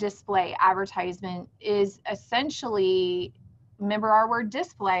 Native display advertisement is essentially, remember our word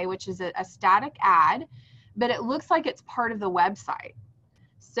display, which is a static ad, but it looks like it's part of the website.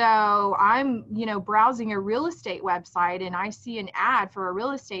 So I'm, you know, browsing a real estate website and I see an ad for a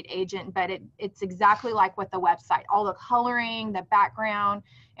real estate agent, but it's exactly like what the website, all the coloring, the background.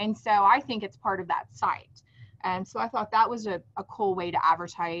 And so I think it's part of that site. And so I thought that was a cool way to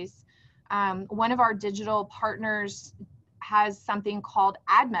advertise. One of our digital partners has something called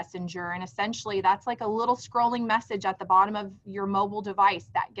Ad Messenger, and essentially that's like a little scrolling message at the bottom of your mobile device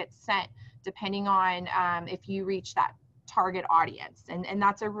that gets sent depending on if you reach that target audience, and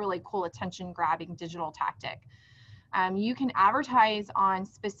that's a really cool attention grabbing digital tactic. You can advertise on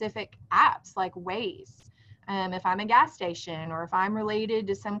specific apps like Waze. If I'm a gas station or if I'm related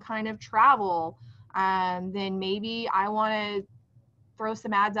to some kind of travel, then maybe I want to throw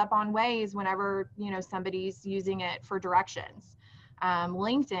some ads up on Waze whenever, you know, somebody's using it for directions.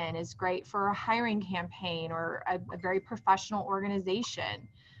 LinkedIn is great for a hiring campaign or a very professional organization.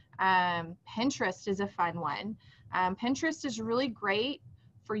 Pinterest is a fun one. Pinterest is really great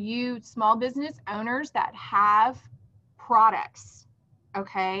for you small business owners that have products,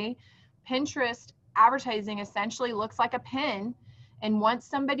 okay? Pinterest advertising essentially looks like a pin, and once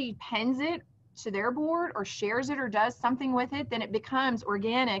somebody pins it to their board or shares it or does something with it, then it becomes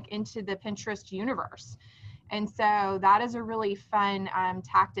organic into the Pinterest universe. And so that is a really fun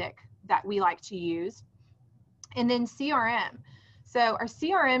tactic that we like to use. And then CRM. So our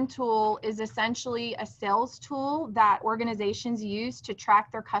CRM tool is essentially a sales tool that organizations use to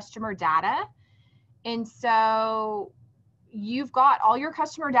track their customer data. And so you've got all your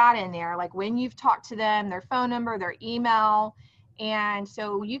customer data in there, like when you've talked to them, their phone number, their email. And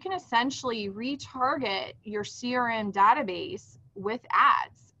so you can essentially retarget your CRM database with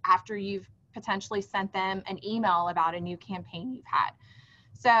ads after you've potentially sent them an email about a new campaign you've had.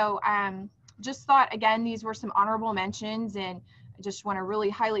 So just thought, again, these were some honorable mentions, and I just want to really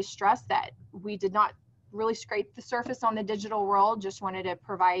highly stress that we did not really scrape the surface on the digital world, just wanted to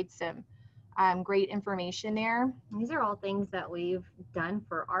provide some great information there. These are all things that we've done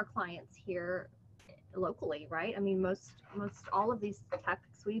for our clients here locally, right? I mean, most all of these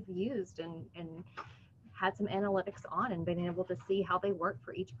tactics we've used and had some analytics on and been able to see how they work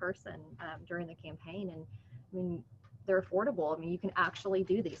for each person during the campaign. And I mean, they're affordable. I mean, you can actually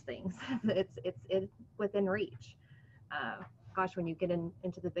do these things. It's within reach. Gosh, when you get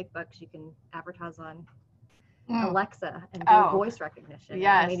into the big bucks, you can advertise on Alexa and do voice recognition.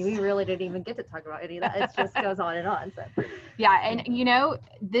 Yes. I mean, we really didn't even get to talk about any of that. It just goes on and on. So yeah, and you know,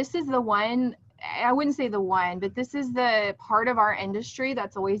 this is the one, I wouldn't say the one, but this is the part of our industry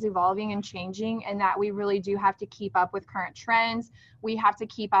that's always evolving and changing, and that we really do have to keep up with current trends. We have to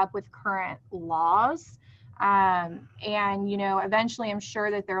keep up with current laws. And, you know, eventually I'm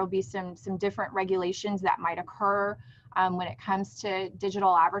sure that there will be some different regulations that might occur when it comes to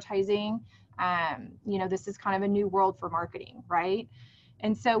digital advertising. You know, this is kind of a new world for marketing, right?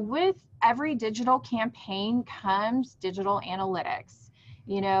 And so with every digital campaign comes digital analytics,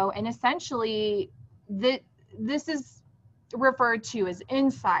 you know, and essentially this is referred to as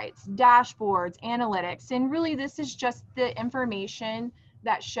insights, dashboards, analytics, and really this is just the information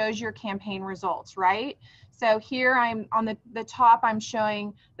that shows your campaign results, right? So here I'm on the top, I'm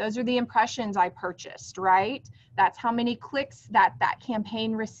showing those are the impressions I purchased, right? That's how many clicks that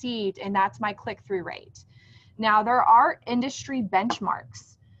campaign received, and that's my click-through rate. Now there are industry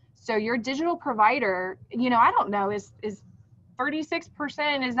benchmarks. So your digital provider, you know, I don't know, is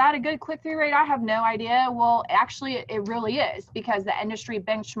 36%, is that a good click-through rate? I have no idea. Well, actually it really is, because the industry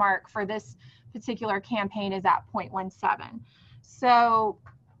benchmark for this particular campaign is at 0.17. So,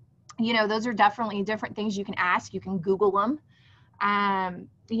 you know, those are definitely different things you can ask. You can Google them.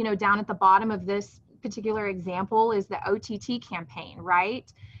 You know, down at the bottom of this particular example is the OTT campaign,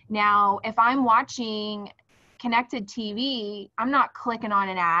 right? Now, if I'm watching connected TV, I'm not clicking on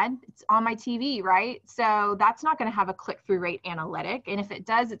an ad, it's on my TV, right? So that's not going to have a click-through rate analytic. And if it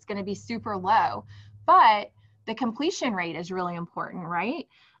does, it's going to be super low. But the completion rate is really important, right?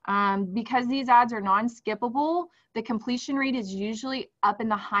 Because these ads are non-skippable, the completion rate is usually up in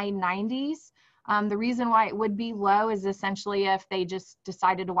the high 90s. The reason why it would be low is essentially if they just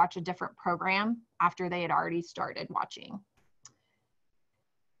decided to watch a different program after they had already started watching.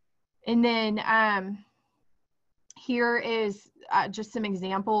 And then here is just some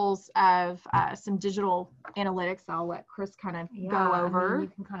examples of some digital analytics. I'll let Chris kind of go over. I mean,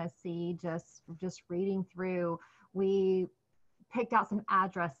 you can kind of see just reading through, we picked out some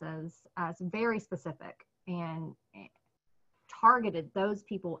addresses, some very specific, and targeted those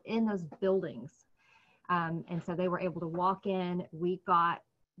people in those buildings. And so they were able to walk in. We got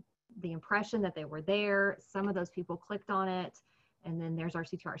the impression that they were there. Some of those people clicked on it, and then there's our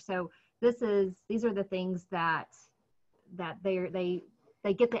CTR. So these are the things that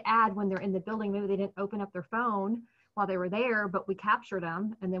they get the ad when they're in the building. Maybe they didn't open up their phone while they were there, but we captured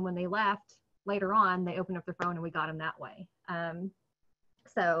them. And then when they left later on, they opened up their phone and we got them that way.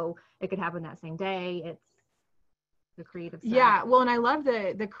 So it could happen that same day. It's the creative side. Yeah, well, and I love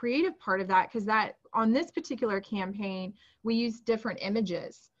the creative part of that, because that on this particular campaign, we used different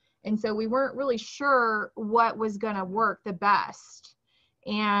images. And so we weren't really sure what was going to work the best.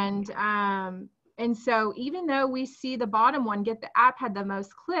 And so even though we see the bottom one, Get the App, had the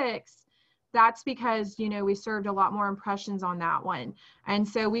most clicks, that's because, you know, we served a lot more impressions on that one. And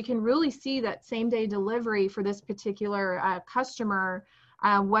so we can really see that same day delivery for this particular customer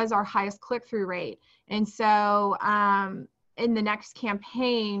was our highest click-through rate. And so in the next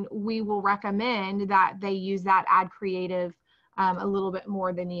campaign, we will recommend that they use that ad creative a little bit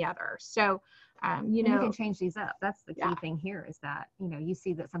more than the other. So, you know, you can change these up. That's the key thing here, is that, you know, you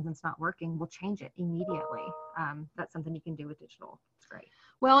see that something's not working, we'll change it immediately. That's something you can do with digital. It's great.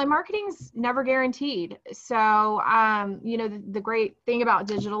 Well, and marketing's never guaranteed. So, you know, the great thing about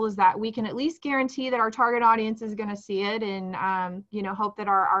digital is that we can at least guarantee that our target audience is going to see it, and, you know, hope that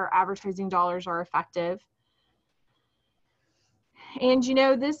our advertising dollars are effective. And, you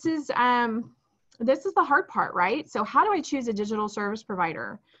know, this is the hard part, right? So how do I choose a digital service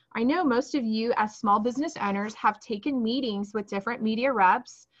provider? I know most of you as small business owners have taken meetings with different media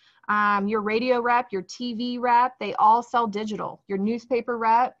reps. Your radio rep, your TV rep, they all sell digital. Your newspaper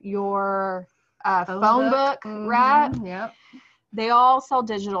rep, your phone book rep, they all sell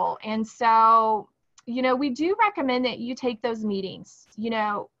digital. And so, you know, we do recommend that you take those meetings, you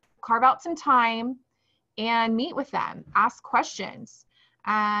know, carve out some time and meet with them, ask questions.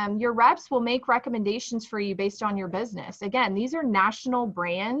 Your reps will make recommendations for you based on your business. Again, these are national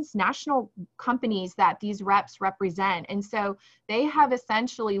brands, national companies that these reps represent. And so they have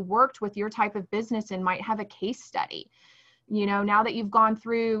essentially worked with your type of business and might have a case study. You know, now that you've gone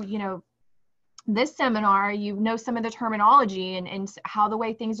through, you know, this seminar, you know some of the terminology and how the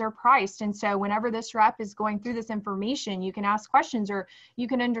way things are priced. And so whenever this rep is going through this information, you can ask questions or you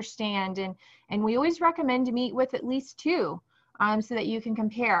can understand. And we always recommend to meet with at least two. So that you can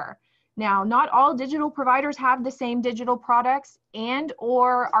compare. Now, not all digital providers have the same digital products, and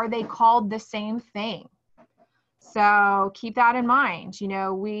or are they called the same thing? So keep that in mind. You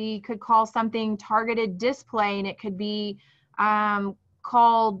know, we could call something targeted display, and it could be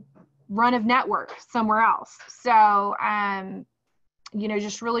called run of network somewhere else. So, you know,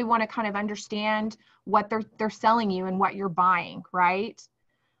 just really want to kind of understand what they're selling you and what you're buying, right?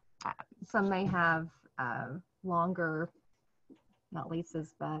 Some may have longer, not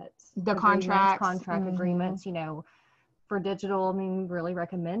leases, but the contract agreements. You know, for digital, I mean, really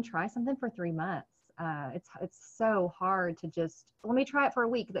recommend try something for 3 months. It's so hard to just, let me try it for a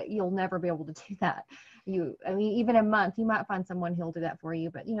week. That you'll never be able to do that. I mean, even a month, you might find someone who'll do that for you,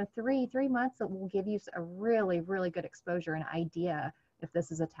 but you know, three months, it will give you a really, really good exposure and idea if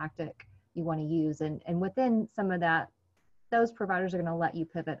this is a tactic you want to use. And within some of that, those providers are going to let you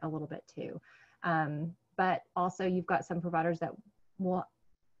pivot a little bit too. But also you've got some providers that will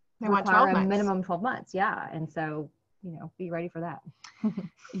want 12 months. A minimum 12 months. Yeah. And so, you know, be ready for that.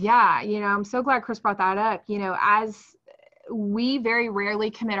 Yeah. You know, I'm so glad Chris brought that up. You know, as we very rarely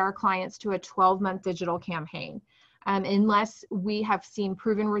commit our clients to a 12-month digital campaign, unless we have seen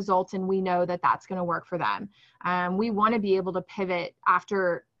proven results and we know that that's going to work for them. We want to be able to pivot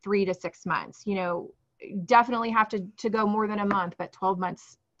after 3 to 6 months. You know, definitely have to go more than a month, but 12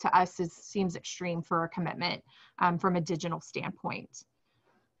 months to us seems extreme for a commitment from a digital standpoint.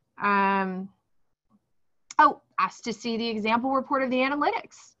 Asked to see the example report of the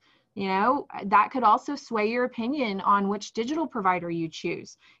analytics. You know, that could also sway your opinion on which digital provider you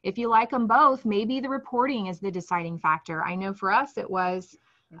choose. If you like them both, maybe the reporting is the deciding factor. I know for us, it was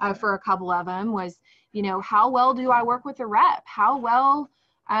for a couple of them was, you know, how well do I work with the rep? How well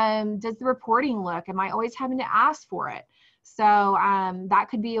does the reporting look? Am I always having to ask for it? So that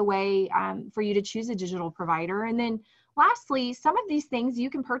could be a way for you to choose a digital provider. And then lastly, some of these things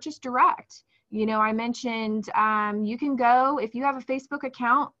you can purchase direct. I mentioned you can go, if you have a Facebook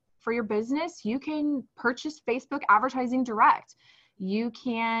account for your business, you can purchase Facebook advertising direct. You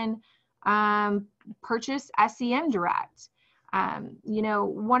can purchase SEM direct.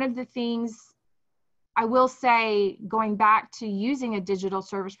 One of the things I will say, going back to using a digital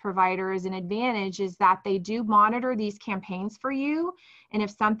service provider as an advantage, is that they do monitor these campaigns for you. And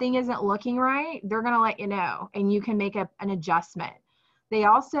if something isn't looking right, they're going to let you know, and you can make an adjustment. They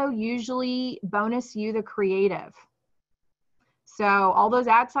also usually bonus you the creative. So all those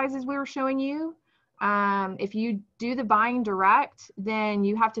ad sizes we were showing you, if you do the buying direct, then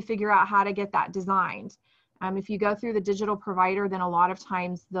you have to figure out how to get that designed. If you go through the digital provider, then a lot of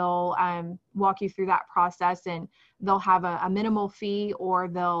times they'll walk you through that process, and they'll have a minimal fee, or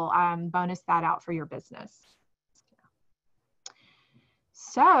they'll bonus that out for your business.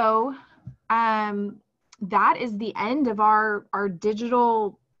 So that is the end of our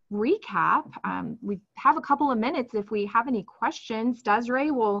digital recap. We have a couple of minutes if we have any questions. Desiree,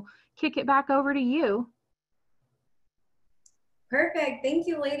 we'll kick it back over to you. Perfect. Thank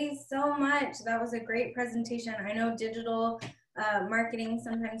you, ladies, so much. That was a great presentation. I know digital marketing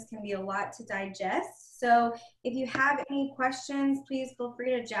sometimes can be a lot to digest. So if you have any questions, please feel free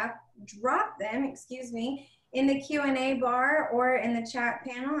to drop them, in the Q&A bar or in the chat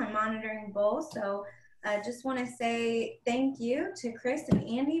panel. I'm monitoring both. So I just want to say thank you to Chris and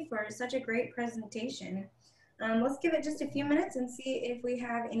Andy for such a great presentation. Let's give it just a few minutes and see if we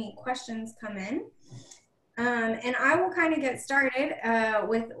have any questions come in. And I will kind of get started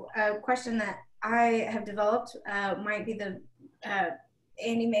with a question that I have developed. Might be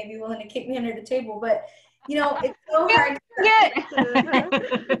Andy may be willing to kick me under the table, but it's so hard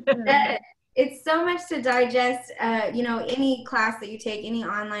to it's so much to digest, any class that you take, any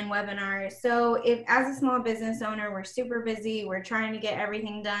online webinar. So if, as a small business owner, we're super busy, we're trying to get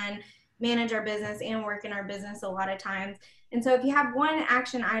everything done, manage our business and work in our business a lot of times. And so if you have one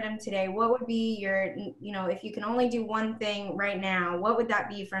action item today, what would be your, if you can only do one thing right now, what would that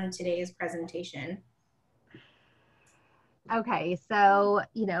be from today's presentation? Okay, so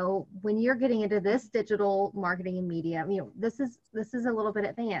when you're getting into this digital marketing and media, this is a little bit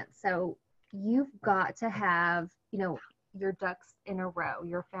advanced. So you've got to have your ducks in a row,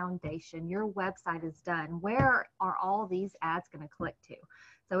 your foundation, your website is done. Where are all these ads going to click to?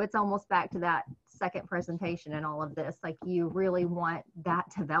 So it's almost back to that second presentation and all of this. Like, you really want that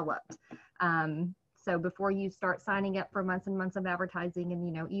developed. So before you start signing up for months and months of advertising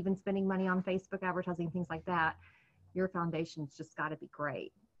and even spending money on Facebook advertising, things like that, your foundation's just got to be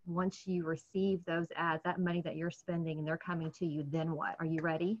great. Once you receive those ads, that money that you're spending and they're coming to you, then what? Are you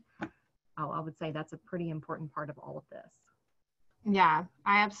ready? I would say that's a pretty important part of all of this. Yeah,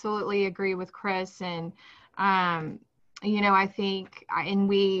 I absolutely agree with Chris. And, I think,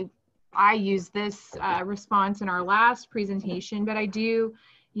 I used this response in our last presentation, but I do,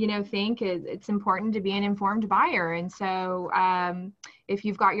 think it's important to be an informed buyer. And so if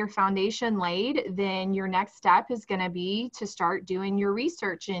you've got your foundation laid, then your next step is going to be to start doing your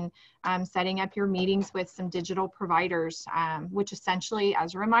research and setting up your meetings with some digital providers, which essentially,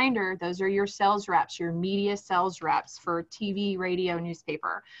 as a reminder, those are your sales reps, your media sales reps for TV, radio,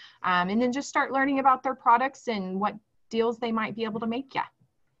 newspaper. And then just start learning about their products and what deals they might be able to make you.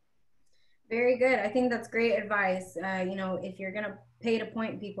 Very good. I think that's great advice. If you're going to pay to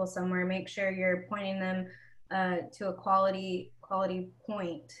point people somewhere, make sure you're pointing them to a quality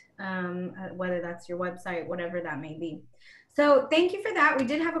point, whether that's your website, whatever that may be. So thank you for that. We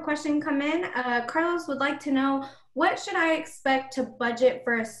did have a question come in. Carlos would like to know, what should I expect to budget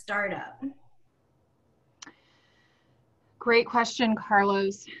for a startup? Great question,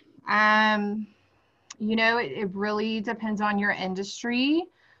 Carlos. It really depends on your industry.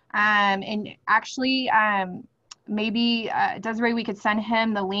 And actually, maybe Desiree, we could send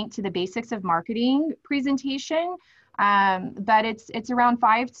him the link to the Basics of Marketing presentation. But it's around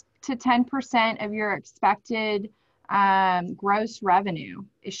 5 to 10% of your expected gross revenue.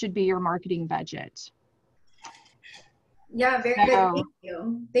 It should be your marketing budget. Yeah, very good. Thank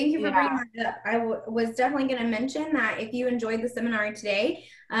you. Thank you for bringing that up. I was definitely going to mention that if you enjoyed the seminar today,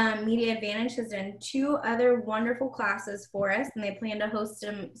 Media Advantage has done 2 other wonderful classes for us, and they plan to host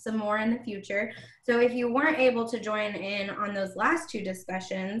some more in the future. So if you weren't able to join in on those last 2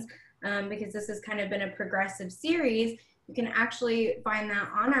 discussions, because this has kind of been a progressive series, you can actually find that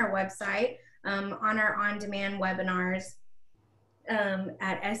on our website, on our on-demand webinars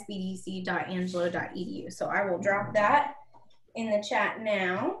at sbdc.angelo.edu. So I will drop that in the chat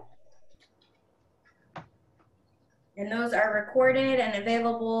now. And those are recorded and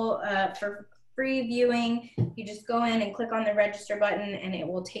available for free viewing. You just go in and click on the register button and it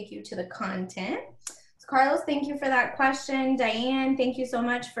will take you to the content. So Carlos, thank you for that question. Diane, thank you so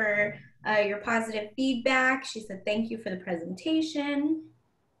much for your positive feedback. She said thank you for the presentation.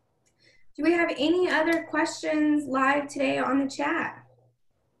 Do we have any other questions live today on the chat?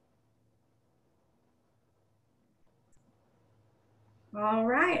 All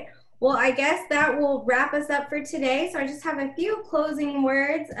right. Well, I guess that will wrap us up for today. So I just have a few closing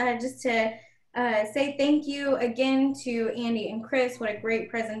words just to say thank you again to Andy and Chris. What a great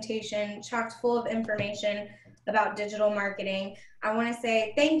presentation, chocked full of information about digital marketing. I want to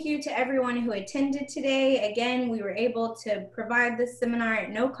say thank you to everyone who attended today. Again, we were able to provide this seminar at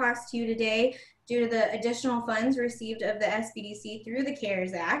no cost to you today due to the additional funds received of the SBDC through the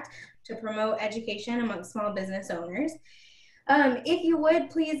CARES Act to promote education amongst small business owners. If you would,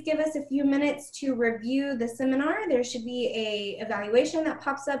 please give us a few minutes to review the seminar. There should be an evaluation that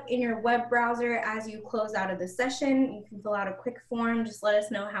pops up in your web browser as you close out of the session. You can fill out a quick form, just let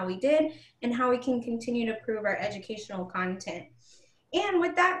us know how we did and how we can continue to improve our educational content. And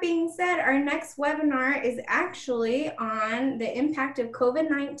with that being said, our next webinar is actually on the impact of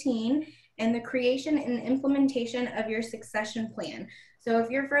COVID-19 and the creation and implementation of your succession plan. So if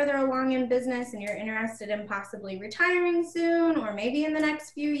you're further along in business and you're interested in possibly retiring soon or maybe in the next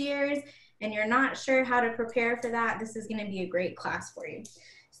few years and you're not sure how to prepare for that, this is going to be a great class for you.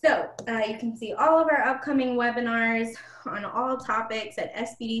 So you can see all of our upcoming webinars on all topics at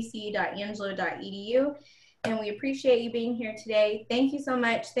sbdc.angelo.edu. And we appreciate you being here today. Thank you so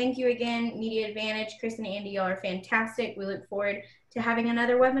much. Thank you again, Media Advantage. Chris and Andy, y'all are fantastic. We look forward to having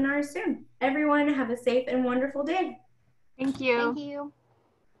another webinar soon. Everyone have a safe and wonderful day. Thank you. Thank you.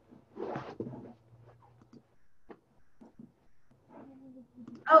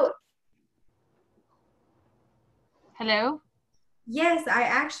 Oh, Hello? yes, I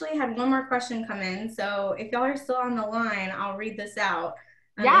actually had one more question come in. So if y'all are still on the line, I'll read this out.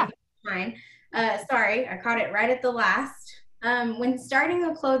 Yeah. Fine. Sorry, I caught it right at the last. When starting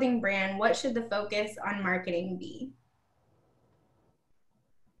a clothing brand, what should the focus on marketing be?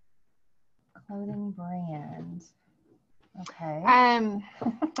 Clothing brand. Okay.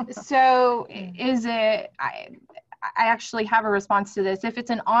 So is it, I actually have a response to this. If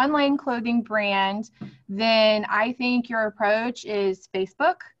it's an online clothing brand, then I think your approach is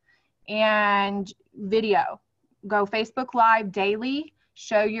Facebook and video. Go Facebook Live daily,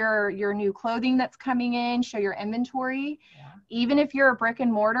 show your new clothing that's coming in, show your inventory. Yeah. Even if you're a brick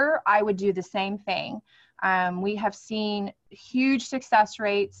and mortar, I would do the same thing. We have seen huge success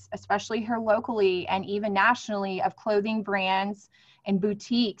rates, especially here locally and even nationally, of clothing brands and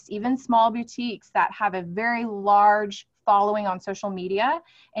boutiques, even small boutiques that have a very large following on social media,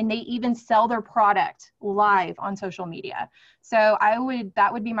 and they even sell their product live on social media. So that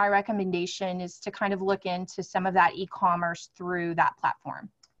would be my recommendation, is to kind of look into some of that e-commerce through that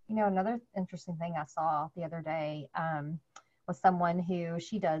platform. You know, another interesting thing I saw the other day was someone who,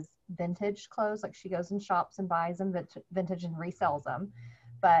 she does vintage clothes, like she goes and shops and buys them vintage and resells them,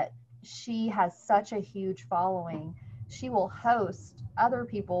 but she has such a huge following. She will host other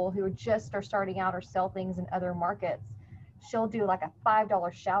people who just are starting out or sell things in other markets. She'll do like a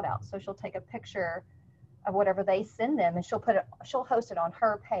 $5 shout out. So she'll take a picture of whatever they send them and she'll host it on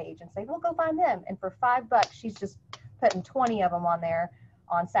her page and say, well, go find them. And for $5, she's just putting 20 of them on there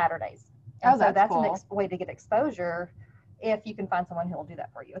on Saturdays. And so that's cool. An way to get exposure if you can find someone who will do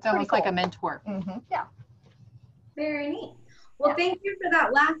that for you. It's almost cool. Like a mentor. Mm-hmm. Yeah. Very neat. Well, Thank you for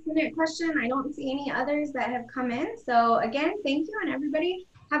that last minute question. I don't see any others that have come in. So again, thank you, and everybody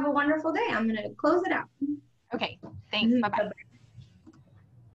have a wonderful day. I'm going to close it out. Okay, thanks. Bye-bye.